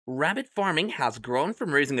Rabbit farming has grown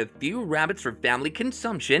from raising a few rabbits for family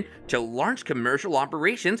consumption to large commercial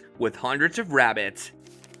operations with hundreds of rabbits.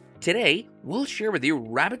 Today, we'll share with you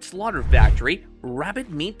rabbit slaughter factory, rabbit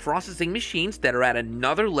meat processing machines that are at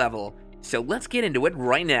another level. So let's get into it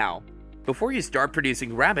right now. Before you start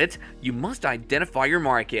producing rabbits, you must identify your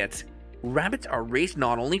markets. Rabbits are raised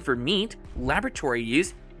not only for meat, laboratory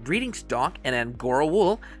use, breeding stock, and Angora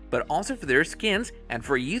wool, but also for their skins and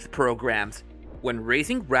for youth programs. When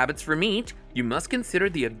raising rabbits for meat, you must consider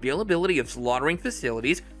the availability of slaughtering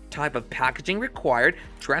facilities, type of packaging required,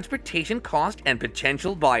 transportation cost, and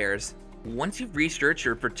potential buyers. Once you've researched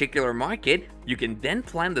your particular market, you can then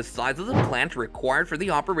plan the size of the plant required for the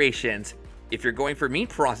operations. If you're going for meat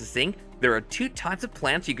processing, there are two types of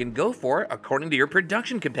plants you can go for according to your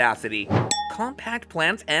production capacity: compact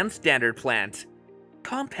plants and standard plants.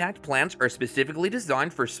 Compact plants are specifically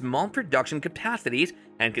designed for small production capacities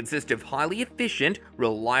and consist of highly efficient,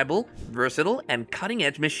 reliable, versatile, and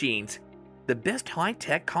cutting-edge machines. The best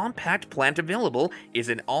high-tech compact plant available is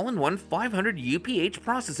an all-in-one 500 UPH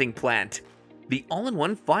processing plant. The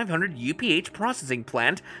all-in-one 500 UPH processing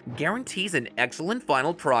plant guarantees an excellent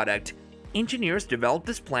final product. Engineers developed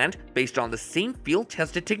this plant based on the same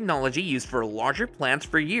field-tested technology used for larger plants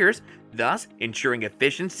for years, thus ensuring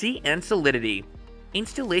efficiency and solidity.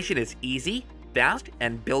 Installation is easy, fast,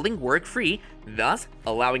 and building work-free, thus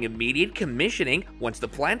allowing immediate commissioning once the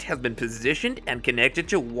plant has been positioned and connected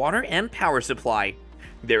to water and power supply.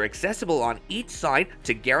 They're accessible on each side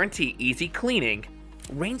to guarantee easy cleaning.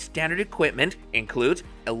 Range standard equipment includes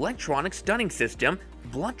electronic stunning system,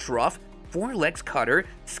 blood trough, forelegs cutter,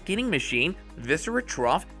 skinning machine, viscera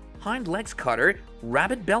trough, hind legs cutter,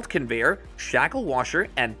 rabbit belt conveyor, shackle washer,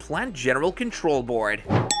 and plant general control board.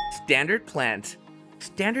 Standard plants.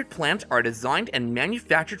 Standard plants are designed and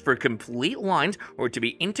manufactured for complete lines or to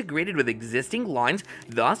be integrated with existing lines,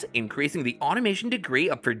 thus increasing the automation degree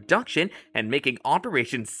of production and making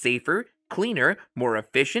operations safer, cleaner, more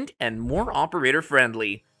efficient, and more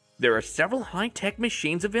operator-friendly. There are several high-tech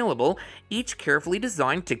machines available, each carefully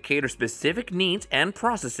designed to cater specific needs and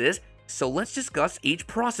processes, so let's discuss each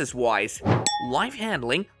process-wise. Live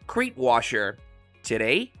handling crate washer.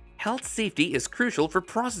 Today, health safety is crucial for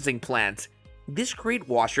processing plants. This crate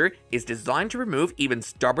washer is designed to remove even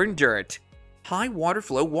stubborn dirt. High water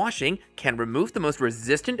flow washing can remove the most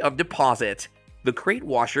resistant of deposits. The crate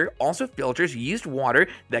washer also filters used water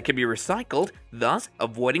that can be recycled, thus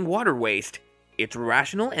avoiding water waste. Its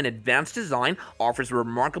rational and advanced design offers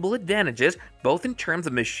remarkable advantages both in terms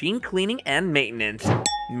of machine cleaning and maintenance.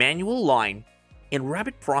 Manual line. In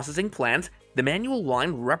rabbit processing plants, the manual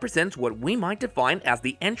line represents what we might define as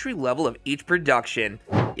the entry level of each production.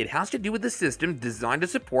 It has to do with the system designed to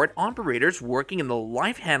support operators working in the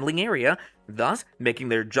live handling area, thus making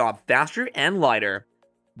their job faster and lighter.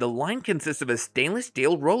 The line consists of a stainless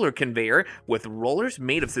steel roller conveyor with rollers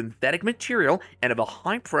made of synthetic material and of a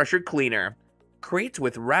high-pressure cleaner. Crates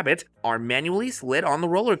with rabbits are manually slid on the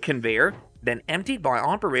roller conveyor, then emptied by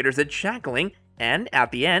operators at shackling, and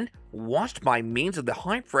at the end, washed by means of the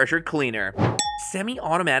high-pressure cleaner.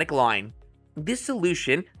 Semi-automatic line. This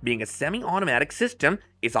solution, being a semi-automatic system,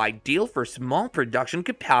 is ideal for small production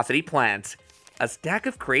capacity plants. A stack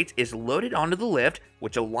of crates is loaded onto the lift,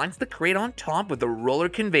 which aligns the crate on top with the roller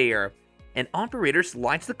conveyor. An operator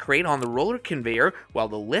slides the crate on the roller conveyor while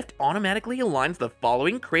the lift automatically aligns the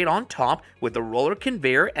following crate on top with the roller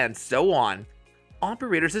conveyor, and so on.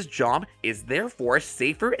 Operators' job is therefore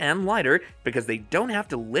safer and lighter because they don't have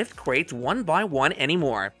to lift crates one by one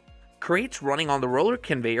anymore. Crates running on the roller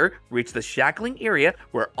conveyor reach the shackling area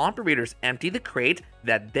where operators empty the crate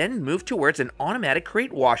that then move towards an automatic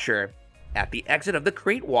crate washer. At the exit of the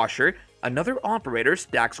crate washer, another operator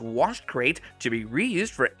stacks washed crates to be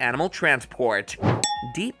reused for animal transport.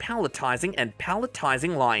 Depalletizing and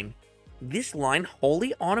palletizing line. This line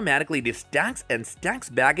wholly automatically destacks and stacks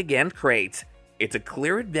back again crates. It's a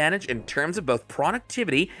clear advantage in terms of both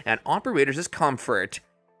productivity and operators' comfort.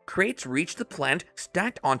 Crates reach the plant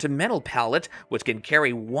stacked onto metal pallets, which can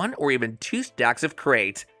carry one or even two stacks of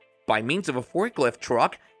crates. By means of a forklift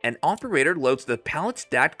truck, an operator loads the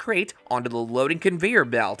pallet-stacked crate onto the loading conveyor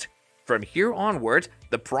belt. From here onwards,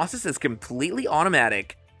 the process is completely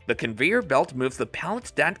automatic. The conveyor belt moves the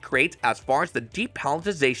pallet-stacked crates as far as the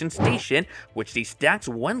depalletization station, which destacks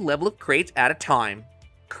one level of crates at a time.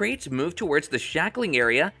 Crates move towards the shackling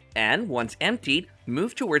area and, once emptied,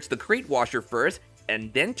 move towards the crate washer first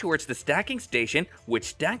and then towards the stacking station, which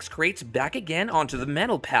stacks crates back again onto the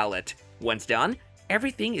metal pallet. Once done,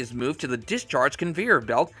 everything is moved to the discharge conveyor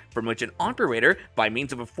belt, from which an operator, by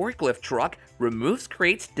means of a forklift truck, removes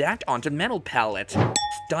crates stacked onto metal pallets.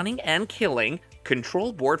 Stunning and killing.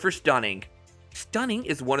 Control board for stunning. Stunning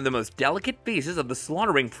is one of the most delicate phases of the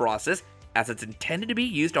slaughtering process, as it's intended to be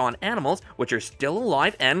used on animals which are still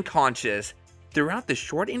alive and conscious. Throughout the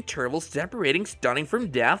short intervals separating stunning from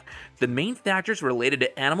death, the main factors related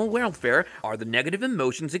to animal welfare are the negative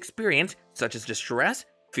emotions experienced, such as distress,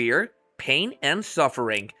 fear, pain, and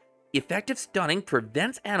suffering. Effective stunning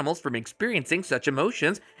prevents animals from experiencing such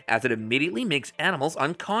emotions, as it immediately makes animals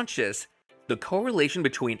unconscious. The correlation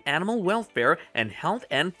between animal welfare and health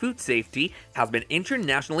and food safety has been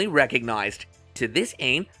internationally recognized. To this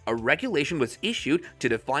aim, a regulation was issued to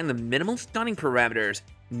define the minimal stunning parameters,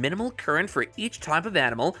 minimal current for each type of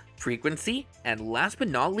animal, frequency, and last but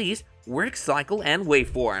not least, work cycle and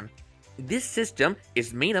waveform. This system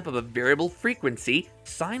is made up of a variable frequency,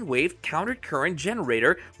 sine wave countercurrent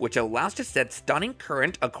generator, which allows to set stunning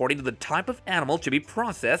current according to the type of animal to be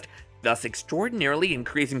processed, thus extraordinarily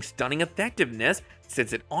increasing stunning effectiveness,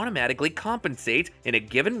 since it automatically compensates in a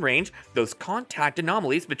given range those contact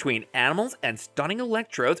anomalies between animals and stunning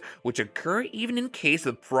electrodes which occur even in case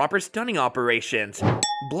of proper stunning operations.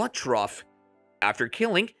 Blood trough. After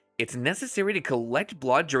killing, it's necessary to collect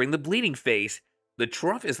blood during the bleeding phase. The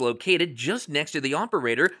trough is located just next to the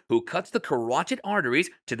operator who cuts the carotid arteries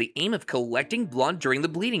to the aim of collecting blood during the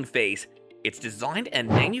bleeding phase. It's designed and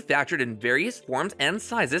manufactured in various forms and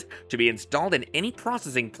sizes to be installed in any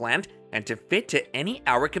processing plant and to fit to any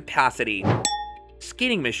hour capacity.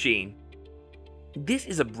 Skinning machine. This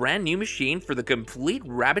is a brand new machine for the complete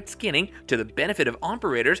rabbit skinning to the benefit of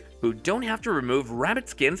operators who don't have to remove rabbit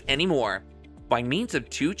skins anymore. By means of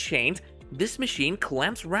two chains, this machine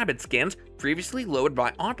clamps rabbit skins previously lowered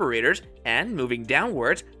by operators and, moving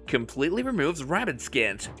downwards, completely removes rabbit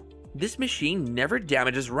skins. This machine never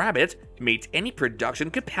damages rabbits, meets any production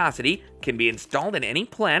capacity, can be installed in any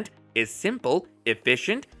plant, is simple,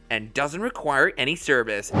 efficient, and doesn't require any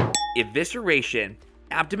service. Evisceration.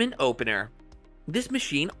 Abdomen opener. This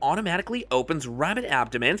machine automatically opens rabbit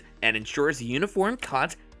abdomens and ensures uniform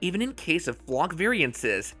cuts even in case of flock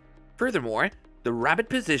variances. Furthermore, the rabbit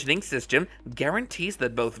positioning system guarantees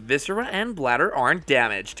that both viscera and bladder aren't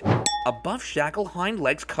damaged. Above shackle hind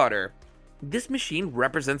legs cutter. This machine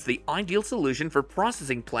represents the ideal solution for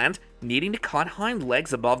processing plants needing to cut hind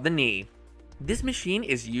legs above the knee. This machine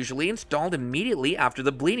is usually installed immediately after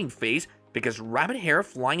the bleeding phase because rabbit hair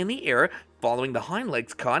flying in the air following the hind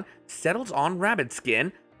legs cut settles on rabbit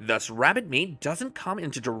skin, thus rabbit meat doesn't come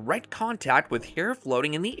into direct contact with hair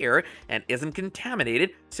floating in the air and isn't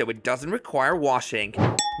contaminated, so it doesn't require washing.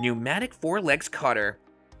 Pneumatic forelegs cutter.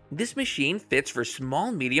 This machine fits for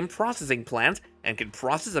small-medium processing plants and can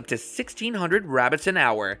process up to 1,600 rabbits an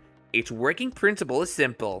hour. Its working principle is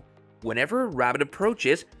simple. Whenever a rabbit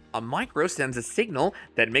approaches, a micro sends a signal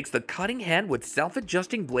that makes the cutting head with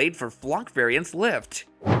self-adjusting blade for flock variance lift.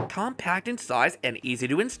 Compact in size and easy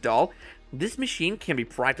to install, this machine can be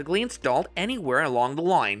practically installed anywhere along the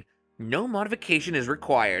line. No modification is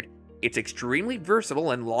required. It's extremely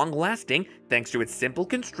versatile and long-lasting thanks to its simple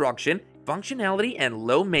construction, functionality, and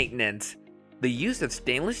low maintenance. The use of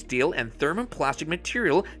stainless steel and thermoplastic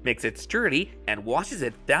material makes it sturdy and washes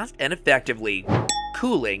it fast and effectively.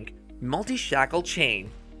 Cooling. Multi-shackle chain.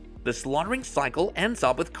 The slaughtering cycle ends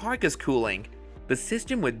up with carcass cooling. The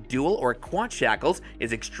system with dual or quad shackles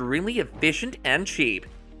is extremely efficient and cheap.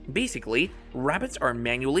 Basically, rabbits are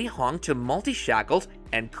manually hung to multi-shackles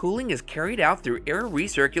and cooling is carried out through air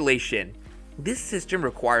recirculation. This system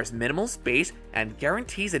requires minimal space and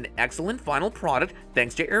guarantees an excellent final product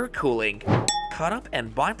thanks to air cooling. Cut-up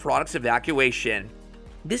and byproducts evacuation.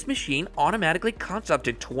 This machine automatically cuts up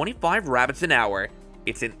to 25 rabbits an hour.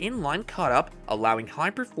 It's an inline cut-up, allowing high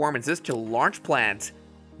performances to large plants.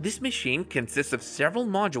 This machine consists of several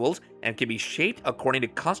modules and can be shaped according to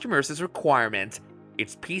customers' requirements.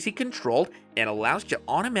 It's PC controlled and allows to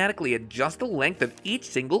automatically adjust the length of each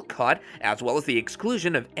single cut as well as the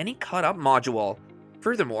exclusion of any cut-up module.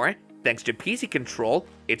 Furthermore, thanks to PC control,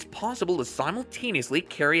 it's possible to simultaneously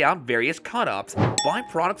carry out various cut-ups.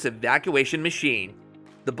 Byproducts evacuation machine.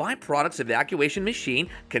 The byproducts evacuation machine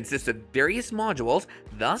consists of various modules,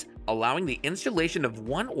 thus allowing the installation of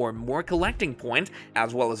one or more collecting points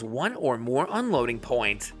as well as one or more unloading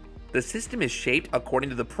points. The system is shaped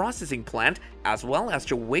according to the processing plant as well as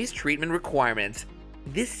to waste treatment requirements.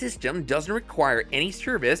 This system doesn't require any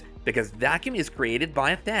service because vacuum is created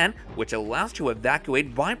by a fan, which allows to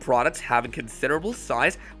evacuate byproducts having considerable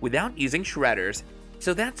size without using shredders.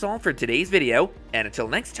 So that's all for today's video, and until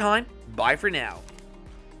next time, bye for now.